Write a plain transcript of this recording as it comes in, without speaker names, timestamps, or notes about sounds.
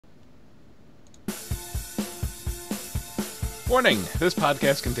Warning, this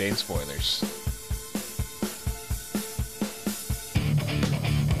podcast contains spoilers.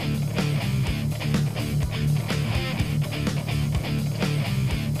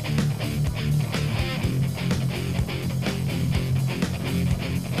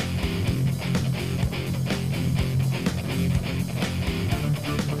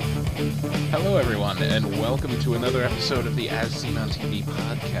 Hello everyone, and welcome to another episode of the As Seen on TV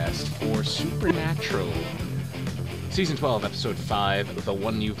podcast for Supernatural. Season 12, Episode 5, The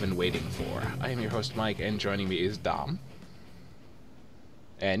One You've Been Waiting For. I am your host, Mike, and joining me is Dom.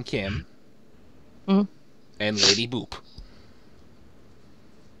 And Kim. And Lady Boop.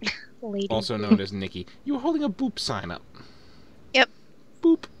 Lady also known as Nikki. You were holding a Boop sign up. Yep.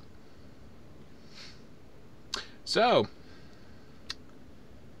 Boop. So,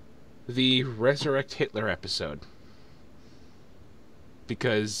 the Resurrect Hitler episode.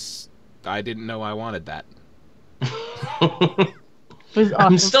 Because I didn't know I wanted that.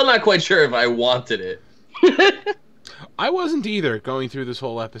 I'm still not quite sure if I wanted it. I wasn't either going through this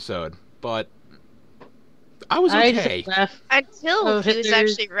whole episode, but I was okay. Until he was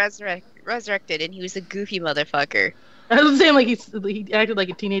actually resurrected and he was a goofy motherfucker. I was saying, like, he acted like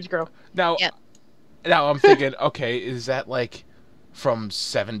a teenage girl. Now, now I'm thinking, okay, is that like from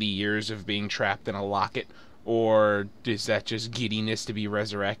 70 years of being trapped in a locket? Or is that just giddiness to be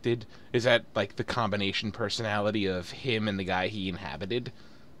resurrected? Is that like the combination personality of him and the guy he inhabited?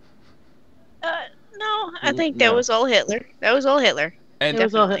 No, I think that was all Hitler. That was all Hitler. And it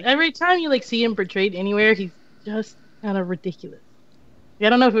was all Hitler. Every time you like see him portrayed anywhere, he's just kind of ridiculous. I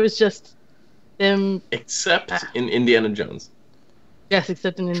don't know if it was just them. Except in Indiana Jones. Yes,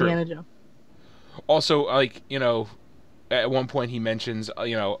 except in Indiana Jones. Also, like, you know, at one point he mentions,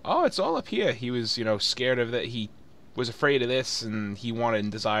 oh, it's all up here. He was, scared of that. He was afraid of this, and he wanted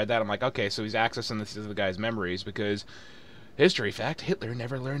and desired that. I'm like, okay, so he's accessing this to the guy's memories, because, history fact, Hitler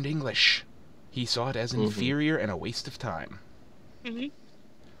never learned English. He saw it as inferior and a waste of time.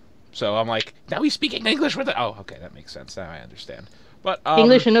 So I'm like, now he's speaking English with it. Oh, okay, that makes sense. Now I understand. But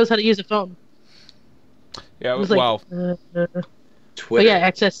English and knows how to use a phone. Yeah, like, well, Twitter. But yeah,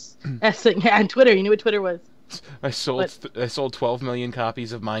 access and Twitter. You knew what Twitter was. I sold 12 million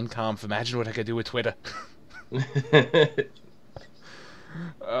copies of Mein Kampf. Imagine what I could do with Twitter.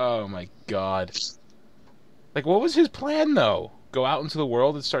 Oh my god. Like, what was his plan, though? Go out into the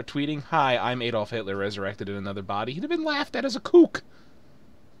world and start tweeting, "Hi, I'm Adolf Hitler, resurrected in another body." He'd have been laughed at as a kook.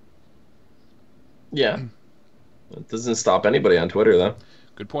 Yeah. It doesn't stop anybody on Twitter, though.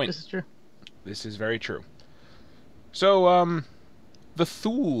 Good point. This is true. This is very true. So, the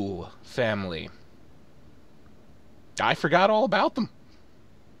Thule family. I forgot all about them.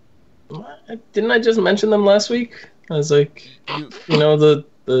 Didn't I just mention them last week? I was like,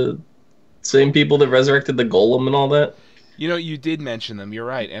 the same people that resurrected the golem and all that? You did mention them, you're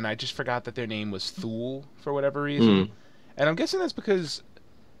right, and I just forgot that their name was Thule for whatever reason. And I'm guessing that's because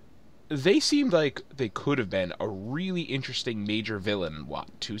they seemed like they could have been a really interesting major villain,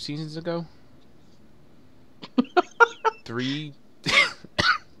 2 seasons ago? 3?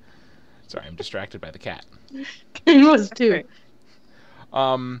 Sorry, I'm distracted by the cat. It was 2.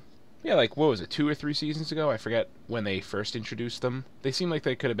 Yeah, like, what was it, 2 or 3 seasons ago? I forget when they first introduced them. They seemed like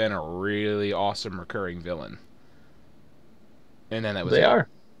they could have been a really awesome recurring villain. And then that was They are.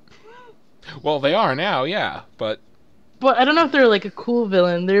 Well, they are now, yeah, but I don't know if they're like a cool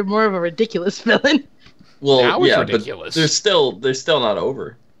villain. They're more of a ridiculous villain. Well, now it's yeah, ridiculous. But they're still not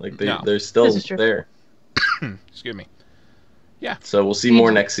over. Like they're still there. Excuse me. Yeah. So we'll see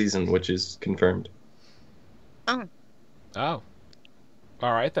more next season, which is confirmed. Oh.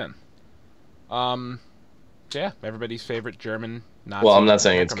 All right then. Yeah, everybody's favorite German Nazi. Well, I'm not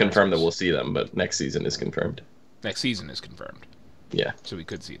saying it's confirmed that we'll see them, but next season is confirmed. Next season is confirmed. Yeah. So we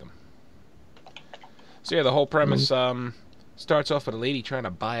could see them. So yeah, the whole premise starts off with a lady trying to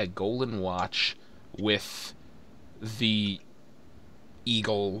buy a golden watch with the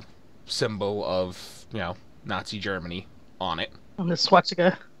eagle symbol of, Nazi Germany on it. On the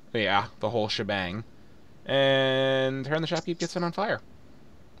swastika. Yeah, the whole shebang. And her and the shopkeep gets set on fire.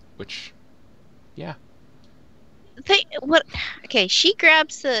 Which, yeah. Okay, she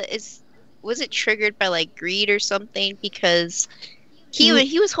grabs was it triggered by like greed or something? Because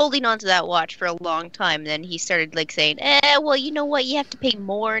he was holding on to that watch for a long time. Then he started like saying, well, you know what? You have to pay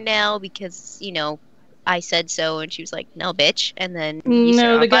more now because, I said so. And she was like, no, bitch. And then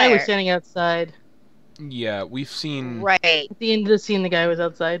the guy was standing outside. Yeah, we've seen... Right. At the end of the scene, the guy was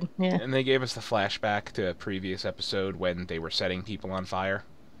outside. Yeah. And they gave us the flashback to a previous episode when they were setting people on fire.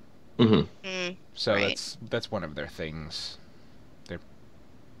 So right. that's one of their things. They're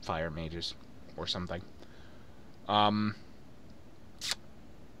fire mages or something.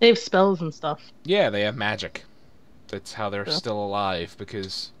 They have spells and stuff. Yeah, they have magic. That's how they're Yeah. still alive,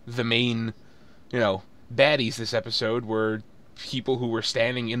 because the main, baddies this episode were people who were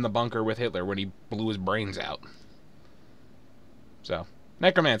standing in the bunker with Hitler when he blew his brains out. So,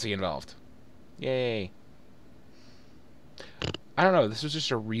 necromancy involved. Yay. I don't know, this was just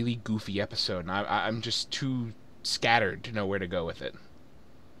a really goofy episode, and I'm just too scattered to know where to go with it.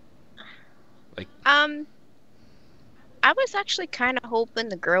 I was actually kind of hoping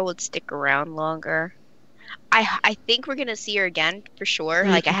the girl would stick around longer. I think we're gonna see her again for sure.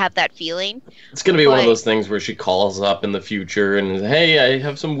 Like, I have that feeling. It's gonna be one of But- those things where she calls up in the future and, hey, I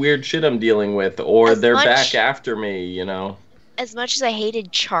have some weird shit I'm dealing with, or they're back after me, As much as I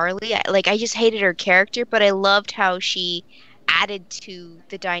hated Charlie, I just hated her character, but I loved how she added to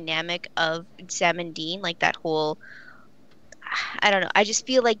the dynamic of Sam and Dean, like that whole, I don't know, I just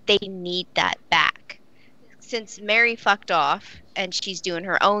feel like they need that back. Since Mary fucked off and she's doing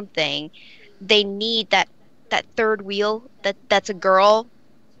her own thing, they need that third wheel that's a girl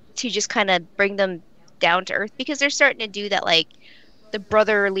to just kind of bring them down to earth, because they're starting to do that, like, the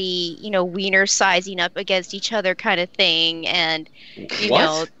brotherly, wiener sizing up against each other kind of thing, and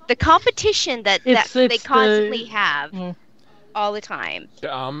the competition that they constantly have all the time.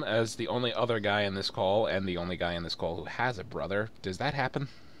 As the only other guy in this call, and the only guy in this call who has a brother, does that happen?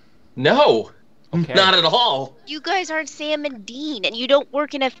 No, Okay. not at all. You guys aren't Sam and Dean, and you don't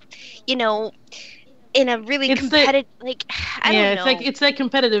work in a, in a really competitive, I don't know. It's that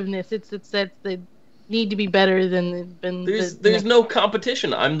competitiveness. It's that they need to be better than There's no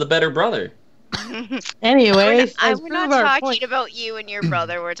competition. I'm the better brother. Anyways, we're not talking about you and your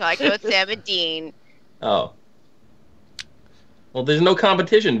brother. We're talking about Sam and Dean. Oh. Well, there's no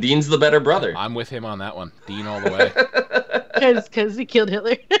competition. Dean's the better brother. I'm with him on that one. Dean all the way. Because he killed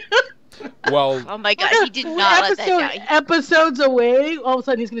Hitler. Well, Oh my god, he did not let that down. Episodes away, all of a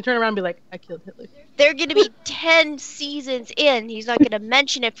sudden he's going to turn around and be like, I killed Hitler. They're going to be 10 seasons in. He's not going to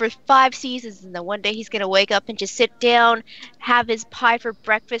mention it for 5 seasons, and then one day he's going to wake up and just sit down, have his pie for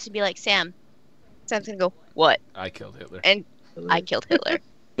breakfast, and be like, Sam's going to go, what? I killed Hitler. And I killed Hitler.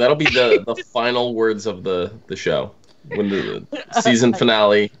 That'll be the final words of the show. When the season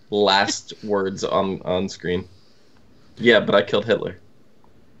finale, last words on screen. Yeah, but I killed Hitler.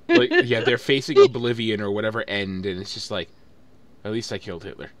 Yeah, they're facing oblivion or whatever end, and it's just like, at least I killed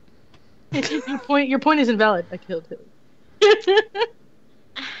Hitler. Your point is invalid. I killed Hitler.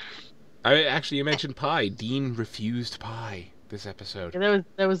 You mentioned pie. Dean refused pie this episode.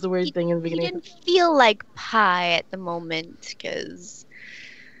 That was the weird thing in the He beginning. didn't feel like pie at the moment, because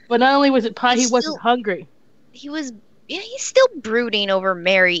But not only was it pie, he He's wasn't still- hungry. he's still brooding over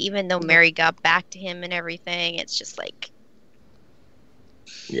Mary, even though Mary got back to him and everything. It's just like,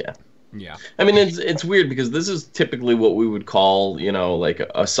 Yeah. Yeah. I mean, it's weird because this is typically what we would call, like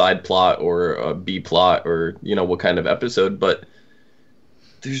a side plot or a B plot or, what kind of episode, but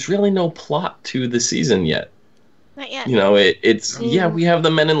there's really no plot to the season yet. not yet. We have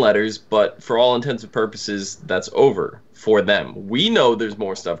the men in letters, but for all intents and purposes, that's over for them. We know there's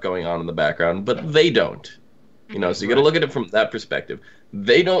more stuff going on in the background, but they don't. So you got to look at it from that perspective.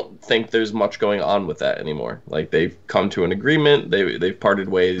 They don't think there's much going on with that anymore. Like, they've come to an agreement, they've parted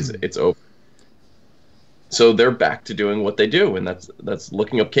ways, it's over. So they're back to doing what they do, and that's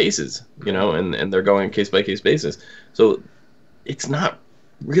looking up cases, and they're going case by case basis. So it's not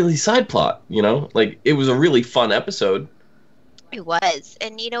really side plot, Like, it was a really fun episode. It was,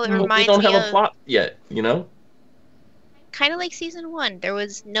 and it But reminds we don't me have a of plot yet, kind of like season 1. There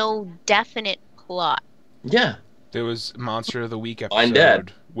was no definite plot. Yeah. There was Monster of the Week episode Find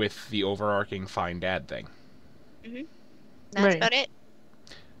Dad. with the overarching Find Dad thing. That's Right. about it.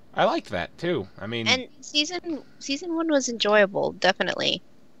 I liked that too. I mean, And season 1 was enjoyable, definitely.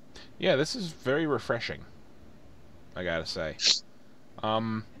 yeah, this is very refreshing. I gotta say.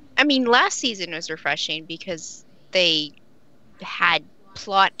 I mean, last season was refreshing because they had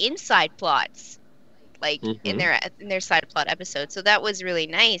plot inside plots, like in their side plot episodes. So that was really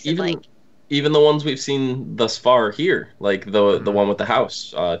nice. And Even the ones we've seen thus far here, like the one with the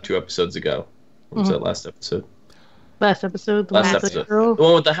house 2 episodes ago. What was that last episode? Last episode. The Last one with the episode. girl. The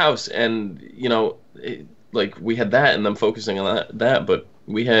one with the house, and we had that, and them focusing on that. But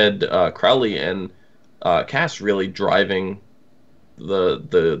we had Crowley and Cass really driving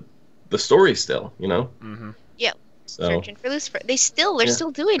the story still. Mm-hmm. yeah, So searching for Lucifer. They're still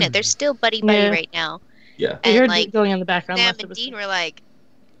doing it. They're still buddy right now. yeah, I And heard like it going on the background. Sam last and episode. Dean were like,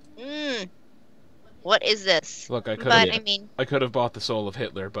 what is this? Look, I But I mean, could have bought the soul of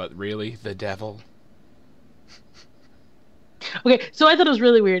Hitler, but really, the devil. Okay, so I thought it was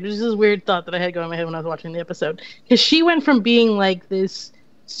really weird. It was this weird thought that I had going in my head when I was watching the episode. Because she went from being like this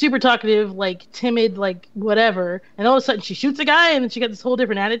super talkative, like timid, like whatever, and all of a sudden she shoots a guy, and then she got this whole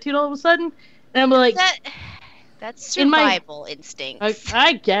different attitude all of a sudden, and I'm like, that's in my- survival instincts.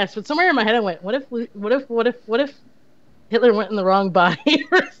 I guess, but somewhere in my head I went, what if Hitler went in the wrong body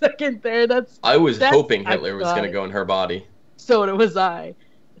for a second there? I was that's hoping Hitler was going to thought. go in her body. So was I.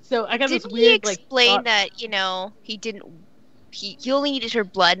 So I got Didn't this weird, he explain like, thought- that, you know, he didn't, he only needed her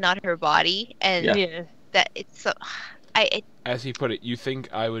blood, not her body, and Yeah. that it's so, As he put it, you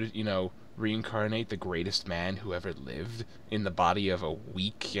think I would, you know, reincarnate the greatest man who ever lived in the body of a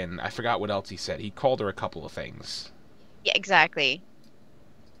weak, and I forgot what else he said. He called her a couple of things. yeah, exactly.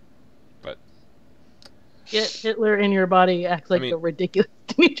 But Get Hitler in your body acts like a ridiculous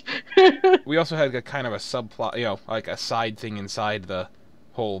we also had a kind of a subplot, you know, like a side thing inside the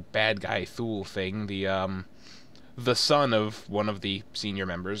whole bad guy Thule thing. The son of one of the senior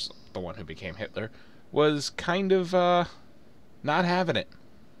members, the one who became Hitler, was kind of not having it.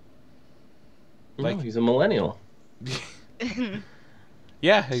 Like, he's a millennial.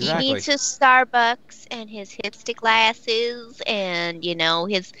 Yeah, exactly. He needs his Starbucks and his hipstick glasses and, you know,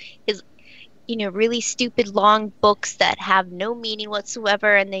 his you know, really stupid long books that have no meaning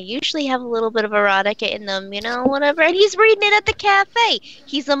whatsoever, and they usually have a little bit of erotica in them, you know, whatever. And he's reading it at the cafe.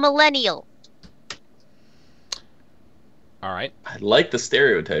 He's a millennial. All right. I like the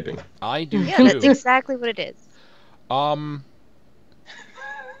stereotyping. I do Yeah, too. that's exactly what it is.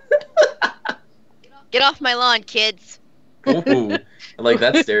 Get off my lawn, kids. Ooh, I like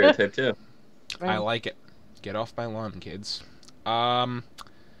that stereotype too. I like it. Get off my lawn, kids. Yeah,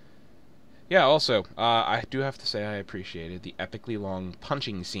 also, I do have to say I appreciated the epically long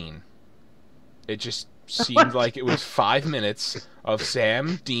punching scene. It just seemed like it was 5 minutes of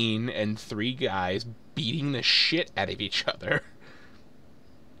Sam, Dean, and 3 guys beating the shit out of each other.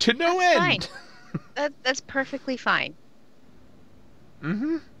 To no end! Fine. That's perfectly fine.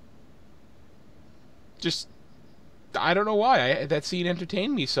 Mm-hmm. Just, I don't know why. That scene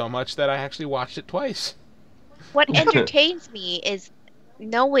entertained me so much that I actually watched it twice. What entertains me is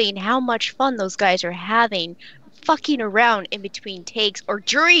knowing how much fun those guys are having fucking around in between takes or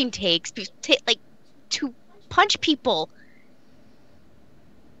during takes, like, to punch people.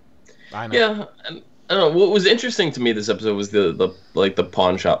 I know. Yeah, and I don't know. What was interesting to me this episode was the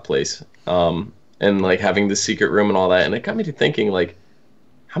pawn shop place, and like having the secret room and all that, and it got me to thinking, like,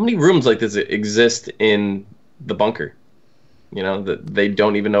 how many rooms like this exist in the bunker? You know, that they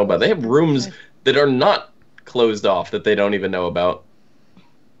don't even know about. They have rooms that are not closed off that they don't even know about.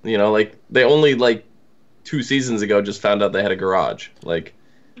 You know, like, they only, like, 2 seasons ago just found out they had a garage. Like,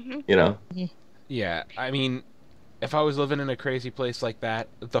 you know. Yeah, I mean, if I was living in a crazy place like that,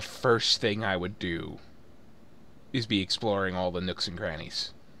 the first thing I would do is be exploring all the nooks and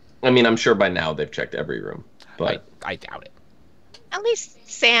crannies. I mean, I'm sure by now they've checked every room, but I doubt it. At least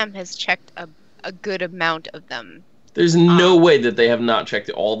Sam has checked a good amount of them. There's no way that they have not checked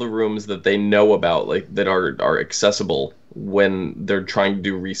all the rooms that they know about, like, that are accessible when they're trying to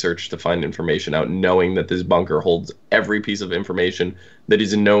do research to find information out, knowing that this bunker holds every piece of information that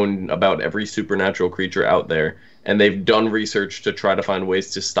is known about every supernatural creature out there, and they've done research to try to find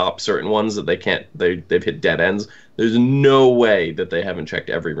ways to stop certain ones that they can't. They've hit dead ends. There's no way that they haven't checked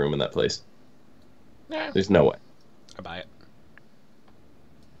every room in that place. There's no way. I buy it.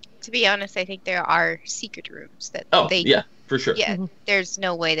 To be honest, I think there are secret rooms that yeah, for sure. Yeah, there's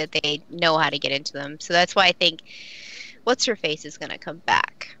no way that they know how to get into them. So that's why I think What's-Her-Face is going to come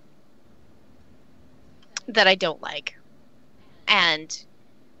back. That I don't like. And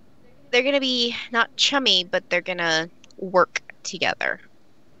they're going to be not chummy, but they're going to work together.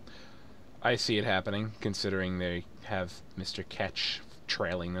 I see it happening, considering they have Mr. Ketch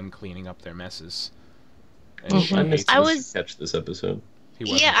trailing them, cleaning up their messes. And I missed Mr. Ketch this episode.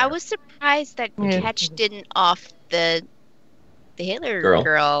 Yeah, I was surprised that Ketch didn't off the Hitler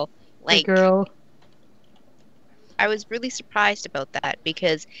girl. Like, girl. I was really surprised about that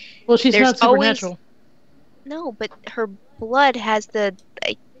because she's not supernatural. No, but her blood has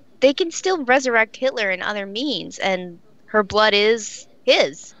they can still resurrect Hitler in other means, and her blood is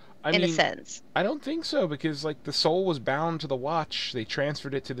his in a sense. I don't think so, because like the soul was bound to the watch. They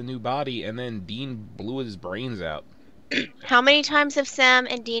transferred it to the new body, and then Dean blew his brains out. How many times have Sam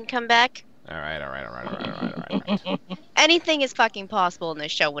and Dean come back? All right. Anything is fucking possible in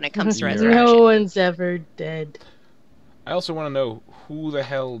this show when it comes to resurrection. No one's ever dead. I also want to know who the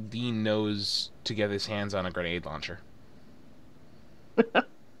hell Dean knows to get his hands on a grenade launcher.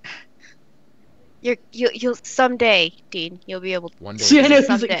 You'll someday, Dean. You'll be able to. One day. Yeah,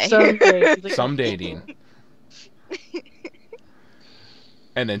 someday. Someday, Dean.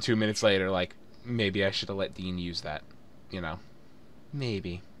 And then 2 minutes later, like, maybe I should have let Dean use that, you know.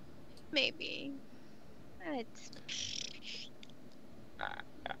 Maybe. Maybe. It's...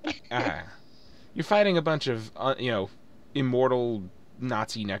 You're fighting a bunch of, immortal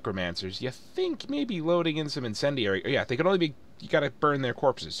Nazi necromancers. You think maybe loading in some incendiary... Yeah, they can only be... You gotta burn their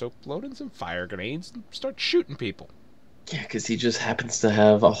corpses, so load in some fire grenades and start shooting people. Yeah, because he just happens to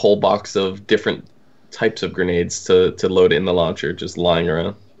have a whole box of different types of grenades to load in the launcher, just lying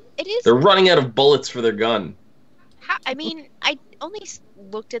around. It is... They're running out of bullets for their gun. I mean, I only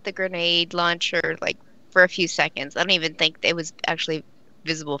looked at the grenade launcher, like, for a few seconds. I don't even think it was actually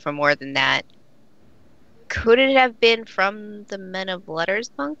visible for more than that. Could it have been from the Men of Letters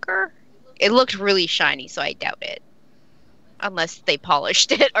bunker? It looked really shiny, so I doubt it. Unless they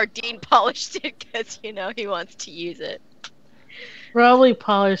polished it, or Dean polished it because, he wants to use it. Probably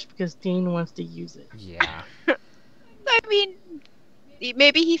polished because Dean wants to use it. Yeah. I mean,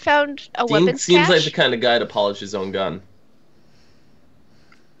 maybe he found a Dean weapons seems cache? like the kind of guy to polish his own gun.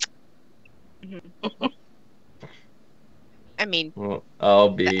 I mean... Well,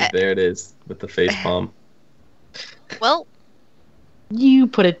 there it is, with the face palm. Well... You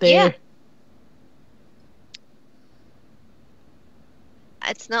put it there. Yeah.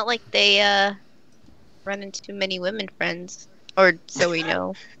 It's not like they run into too many women friends, or so we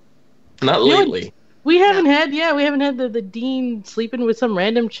know. Not lately. We haven't had the Dean sleeping with some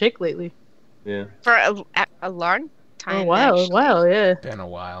random chick lately. Yeah. For a long time. Wow, yeah. Been a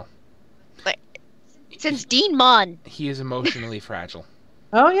while. Since Dean Mon. He is emotionally fragile.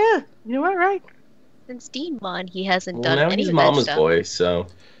 Oh yeah, you know what? Right. Since Dean Mon, he hasn't Well, done now any he's of that mama's stuff. boy, so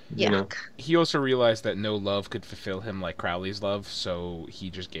you Yuck. know. He also realized that no love could fulfill him like Crowley's love, so he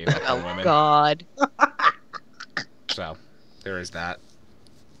just gave up on Oh women. God. So, there is that.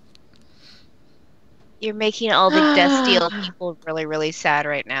 You're making all the Death Steel people really, really sad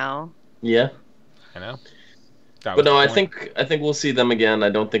right now. Yeah. I know. But no, I think we'll see them again. I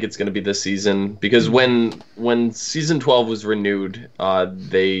don't think it's going to be this season because when season 12 was renewed,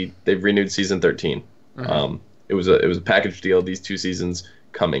 they renewed season 13. Mm-hmm. It was a package deal. These 2 seasons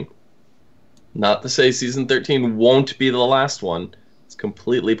coming. Not to say season 13 won't be the last one. It's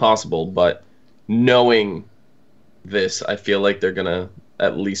completely possible, but knowing this, I feel like they're gonna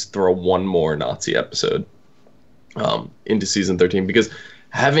at least throw one more Nazi episode into season 13 because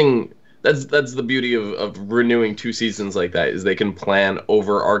that's the beauty of renewing 2 seasons like that is they can plan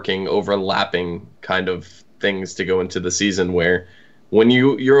overarching, overlapping kind of things to go into the season where when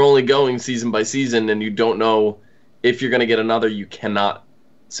you're only going season by season and you don't know if you're going to get another, you cannot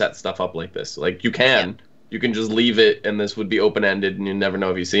set stuff up like this. Like you can just leave it and this would be open-ended and you never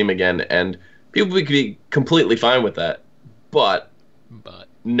know if you see him again and people could be completely fine with that. But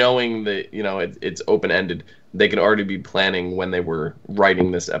knowing that, it's open-ended, they could already be planning when they were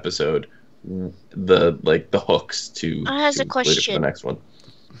writing this episode the hooks to As a later question, for the next one.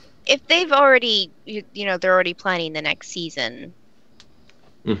 If they've already, they're already planning the next season,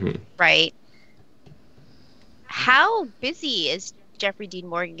 right? How busy is Jeffrey Dean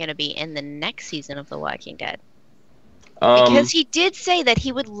Morgan going to be in the next season of The Walking Dead? Because he did say that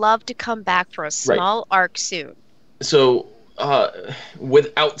he would love to come back for a small arc soon. So,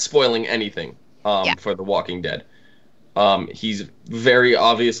 without spoiling anything for The Walking Dead, he's very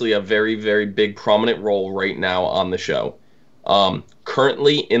obviously a very, very big prominent role right now on the show.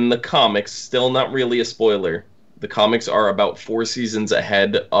 Currently in the comics, still not really a spoiler, the comics are about 4 seasons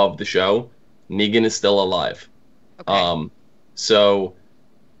ahead of the show. Negan is still alive. Okay. So,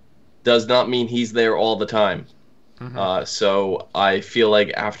 does not mean he's there all the time. So I feel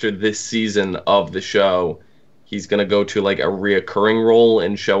like after this season of the show, he's going to go to like a reoccurring role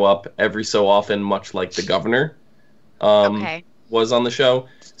and show up every so often, much like the governor was on the show.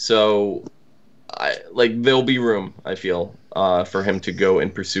 So there'll be room, I feel, for him to go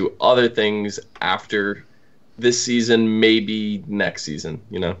and pursue other things after this season, maybe next season,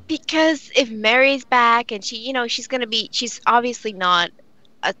 Because if Mary's back and she's obviously not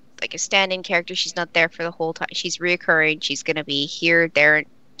a stand-in character. She's not there for the whole time. She's reoccurring. She's going to be here, there,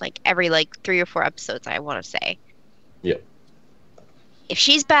 every 3 or 4 episodes, I want to say. Yep. If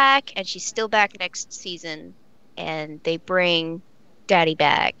she's back and she's still back next season and they bring Daddy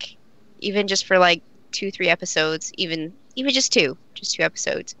back, even just for 2-3 episodes, even just 2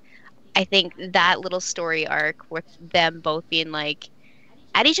 episodes, I think that little story arc with them both being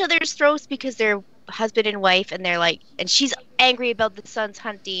at each other's throats because they're husband and wife and they're and she's angry about the son's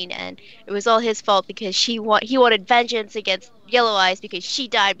hunting and it was all his fault because he wanted vengeance against Yellow Eyes because she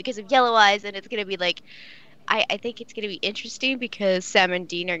died because of Yellow Eyes, and it's gonna be I think it's gonna be interesting because Sam and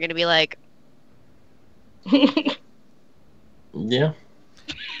Dean are gonna be yeah,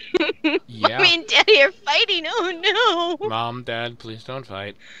 Yeah. Mommy and Daddy are fighting. Oh no. Mom, Dad, please don't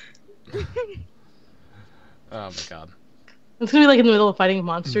fight. Oh my god. It's gonna be like in the middle of fighting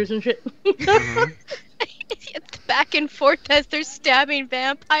monsters and shit. Mhm. It's back and forth as they're stabbing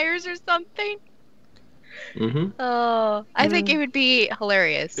vampires or something. Mm-hmm. Oh, I think it would be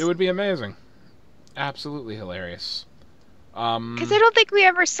hilarious. It would be amazing. Absolutely hilarious. Because I don't think we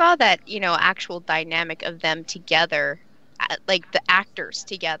ever saw that, actual dynamic of them together, like the actors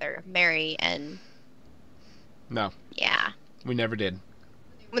together, Mary and. No. Yeah. We never did.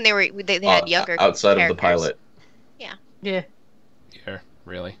 When they had younger outside characters. of the pilot. Yeah. Yeah,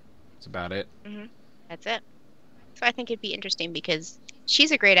 really. That's about it. That's it. So I think it'd be interesting because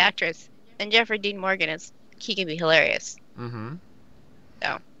she's a great actress, and Jeffrey Dean Morgan he can be hilarious. Mm-hmm.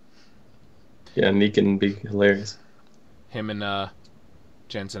 So. Yeah, and he can be hilarious. Him and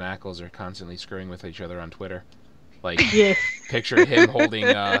Jensen Ackles are constantly screwing with each other on Twitter. Like, Yeah. picture him holding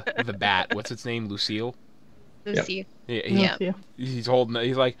the bat. What's its name? Lucille? Lucy. Yeah. Yeah. He's holding it.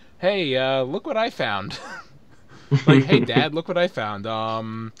 He's like, hey, look what I found. Like, hey, Dad, look what I found.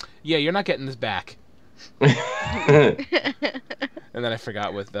 Yeah, you're not getting this back. And then I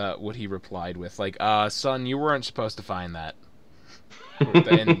forgot what he replied with. Like, son, you weren't supposed to find that.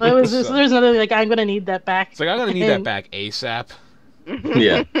 There's another, like, I'm gonna need that back. It's like, I'm gonna need that back ASAP.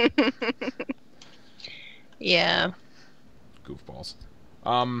 Yeah. Yeah. Goofballs.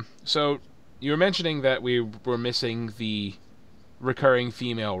 So you were mentioning that we were missing the recurring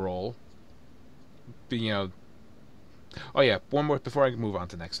female role. Oh yeah, one more before I move on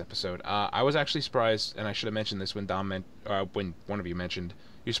to next episode. I was actually surprised, and I should have mentioned this when when one of you mentioned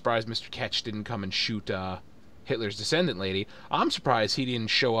you're surprised Mr. Ketch didn't come and shoot Hitler's descendant lady. I'm surprised he didn't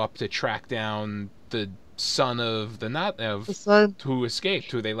show up to track down the son of the son who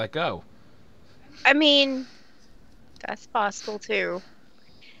escaped, who they let go. I mean, that's possible too.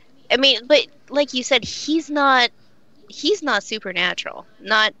 I mean, but like you said, he's not supernatural.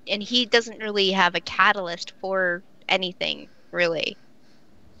 And he doesn't really have a catalyst for anything, really.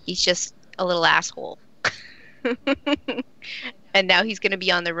 He's just a little asshole. And now he's going to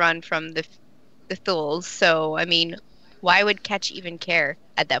be on the run from the Thuls. So, I mean, why would Ketch even care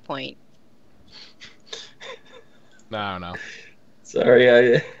at that point? I don't know.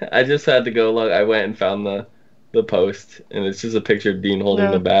 Sorry, I just had to go look. I went and found the post, and it's just a picture of Dean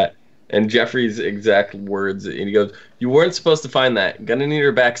holding the bat. And Jeffrey's exact words, and he goes, "You weren't supposed to find that. Gonna need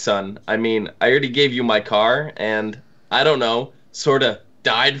her back, son. I mean, I already gave you my car, and I don't know, sorta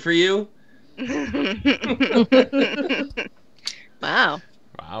died for you." Wow.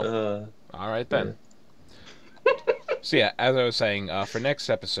 Wow. All right then. So yeah, as I was saying, for next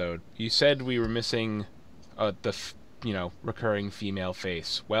episode, you said we were missing the recurring female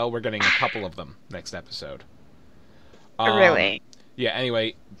face. Well, we're getting a couple of them next episode. Really? Yeah,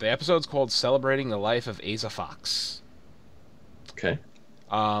 anyway, the episode's called Celebrating the Life of Asa Fox. Okay.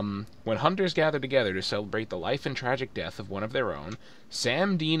 When hunters gather together to celebrate the life and tragic death of one of their own,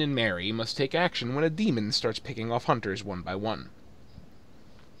 Sam, Dean, and Mary must take action when a demon starts picking off hunters one by one.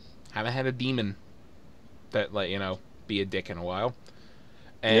 Haven't had a demon that, be a dick in a while.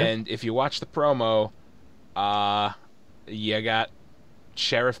 And if you watch the promo, you got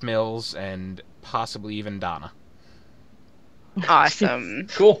Sheriff Mills and possibly even Donna. Awesome.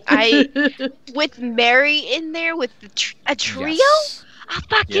 Cool. With Mary in there with a trio? Yes. A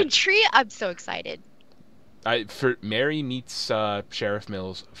fucking trio? I'm so excited. For Mary meets Sheriff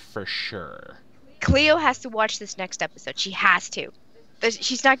Mills for sure. Cleo has to watch this next episode. She has to.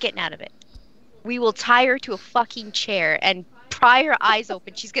 She's not getting out of it. We will tie her to a fucking chair and pry her eyes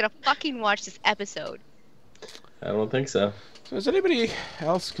open. She's gonna fucking watch this episode. I don't think so. So is anybody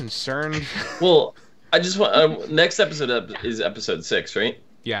else concerned? Well, I just want next episode is episode 6, right?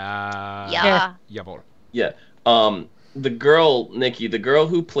 Yeah. Jawohl. Yeah. The girl, Nikki, the girl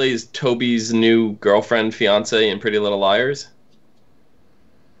who plays Toby's new girlfriend, fiance in Pretty Little Liars.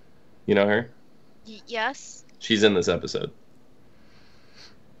 You know her? Yes. She's in this episode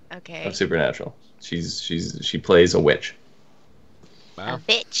Okay. of Supernatural. She plays a witch. Wow. A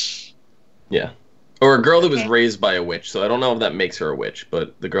bitch. Yeah. Or a girl that was raised by a witch, so I don't know if that makes her a witch,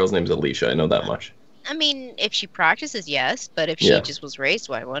 but the girl's name's Alicia, I know that much. I mean, if she practices, yes, but if she just was raised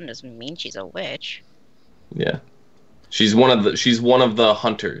by one, doesn't mean she's a witch. Yeah. She's one of the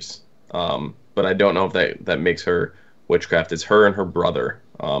hunters. But I don't know if that makes her witchcraft. It's her and her brother.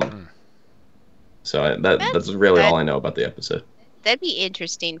 So that's really all I know about the episode. That'd be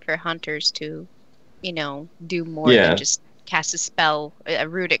interesting for hunters to, do more than just cast a spell, a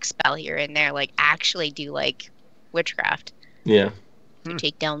runic spell here and there, like actually do like witchcraft. Yeah. To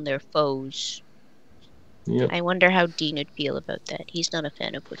take down their foes. Yep. I wonder how Dean would feel about that. He's not a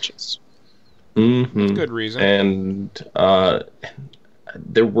fan of witches. Mm-hmm. Good reason. And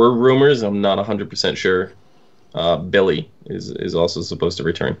there were rumors. I'm not 100% sure. Billy is also supposed to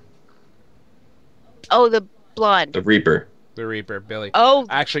return. Oh, the blonde. The Reaper. The Reaper, Billy. Oh,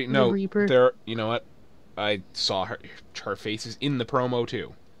 Actually, no. The Reaper. There. You know what? I saw her face is in the promo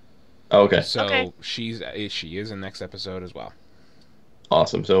too. Oh, okay. So Okay. she is in next episode as well.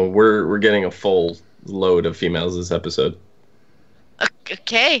 Awesome. So we're getting a full load of females this episode.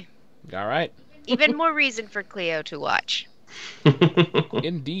 okay. All right. Even more reason for Cleo to watch.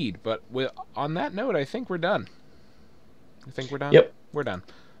 Indeed. But on that note, I think we're done. You think we're done? Yep. We're done.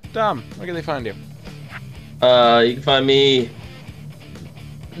 Dom, where can they find you? You can find me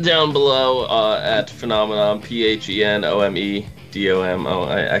down below at Phenomenon, PHENOMEDOM. Oh,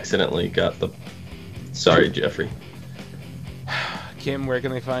 I accidentally got the... Sorry, Jeffrey. Kim, where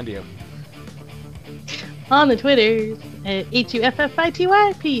can they find you? On the Twitters at HUFFITY,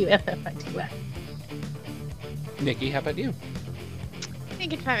 Nikki, how about you? You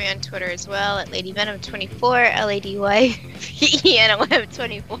can find me on Twitter as well at LadyVenom24,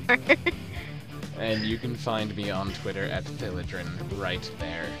 LadyVenom24. And you can find me on Twitter at Philidrin, right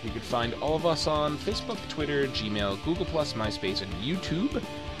there. You can find all of us on Facebook, Twitter, Gmail, Google+, MySpace, and YouTube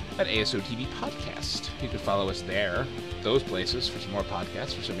at ASOTV Podcast. You can follow us there, those places, for some more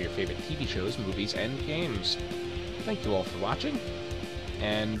podcasts for some of your favorite TV shows, movies, and games. Thank you all for watching.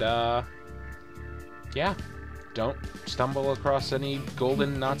 And, yeah, don't stumble across any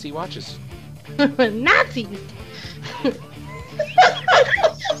golden Nazi watches. Nazis!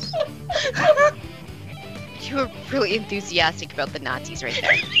 You were really enthusiastic about the Nazis right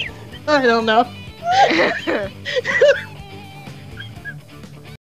there. I don't know.